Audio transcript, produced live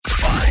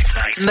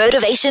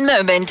Motivation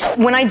moment.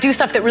 When I do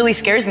stuff that really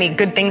scares me,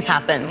 good things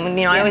happen.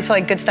 I always feel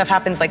like good stuff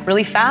happens like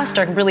really fast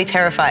or really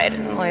terrified.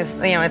 Always,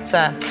 it's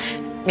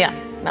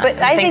But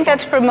I think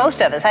that's for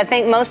most of us. I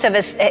think most of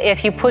us,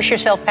 if you push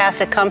yourself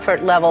past a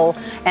comfort level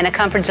and a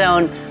comfort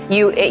zone,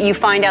 you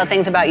find out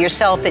things about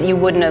yourself that you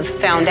wouldn't have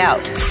found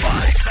out.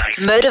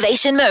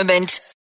 Motivation moment.